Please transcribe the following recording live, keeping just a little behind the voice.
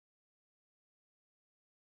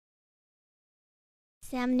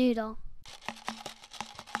Sam Noodle.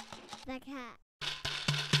 The cat.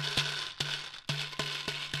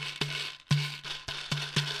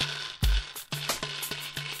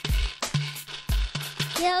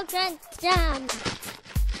 Children jump.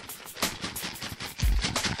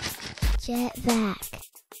 Jet vac.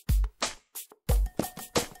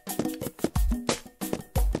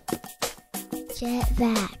 Jet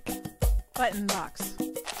vac. Button box.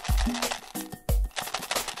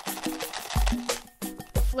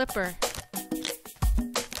 The flipper.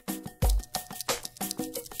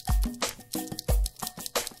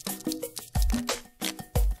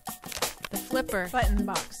 The flipper. Button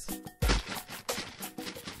box.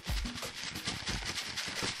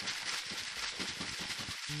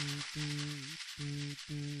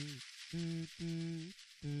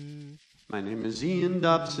 My name is Ian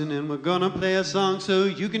Dobson, and we're gonna play a song so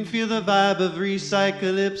you can feel the vibe of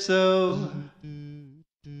Recycalypso.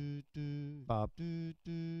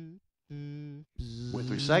 With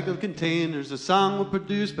recycled containers, a song will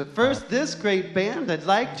produce. But first, this great band I'd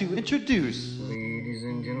like to introduce. Ladies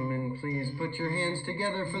and gentlemen, please put your hands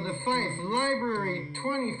together for the Fife Library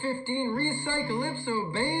 2015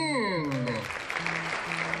 Recycalypso Band.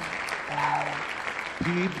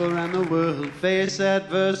 People around the world face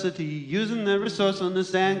adversity, using their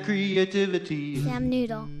resourcefulness and creativity. Sam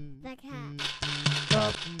Noodle. The cat.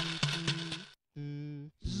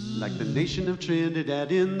 Like the nation of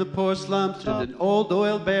Trinidad in the poor slums, turned an old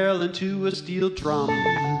oil barrel into a steel drum.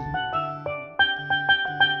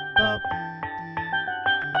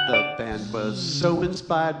 The band was so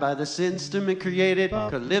inspired by this instrument, created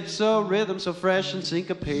calypso rhythm so fresh and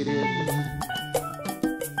syncopated.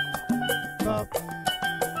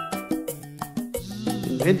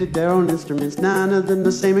 Invented their own instruments, none of them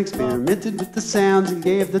the same, experimented with the sounds and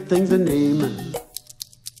gave the things a name.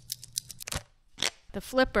 The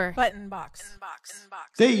flipper. Button box.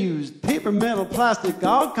 They used paper, metal, plastic,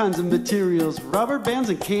 all kinds of materials, rubber bands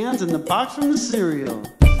and cans, and the box from the cereal.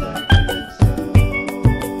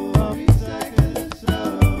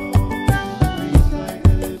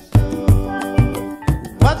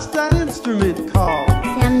 What's that instrument called?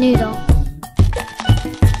 Sam Noodle.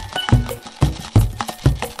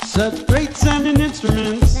 Such great sounding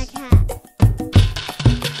instruments. The cat.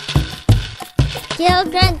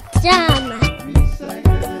 Children jump.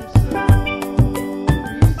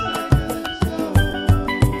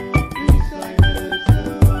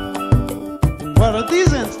 What are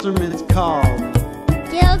these instruments called?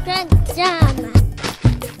 Children jump.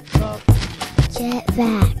 Jet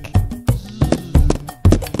vac.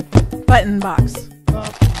 Button box.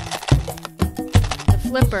 The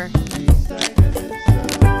flipper.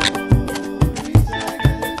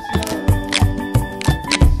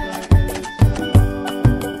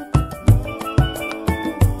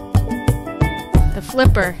 The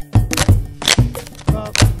flipper.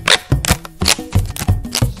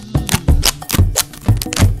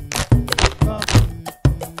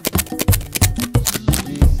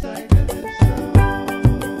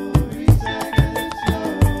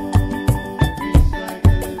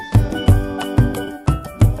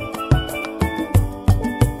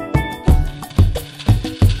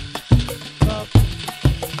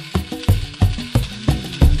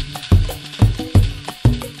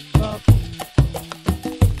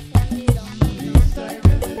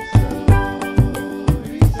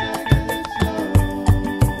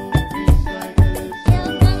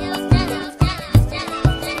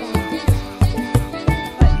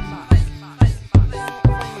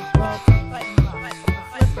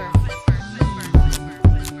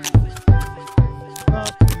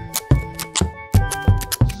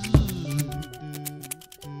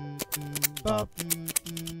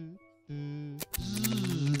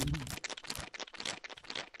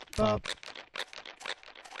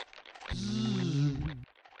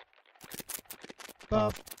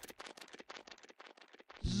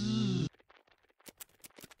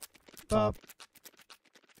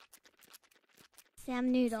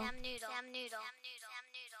 Sam Noodle.